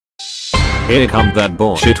Here come that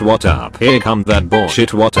bullshit, what up? Here come that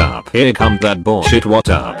bullshit, what up? Here come that bullshit, what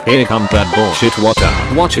up? Here come that bullshit, what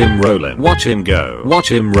up? Watch him rollin', watch him go,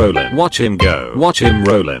 watch him rollin', watch him go, watch him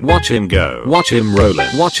rollin', watch him go, watch him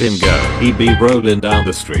rollin', watch him go. He be rollin' down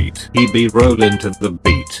the street, he be rollin' to the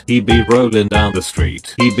beat, he be rollin' down the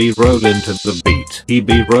street, he be rollin' to the beat, he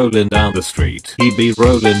be rollin' down the street, he be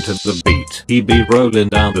rollin' to the beat, he be rollin'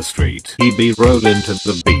 down the street, he be rollin' to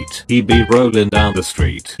the beat, he be rollin' down the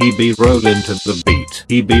street, he be rollin' to the beat,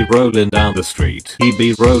 he be rollin' down the street, he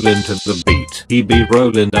be rollin' to the beat, he be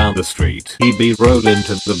rollin' down the street, he be rollin'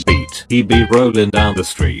 to the beat, he be rollin' down the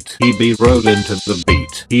street, he be rollin' to the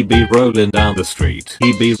beat, he be rollin' down the street,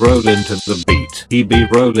 he be rollin' to the beat, he be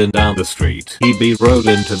rollin' down the street, he be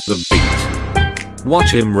rollin' to the beat.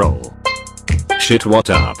 Watch him roll. Shit, what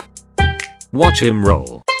up? Watch him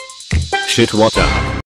roll. Shit, what up?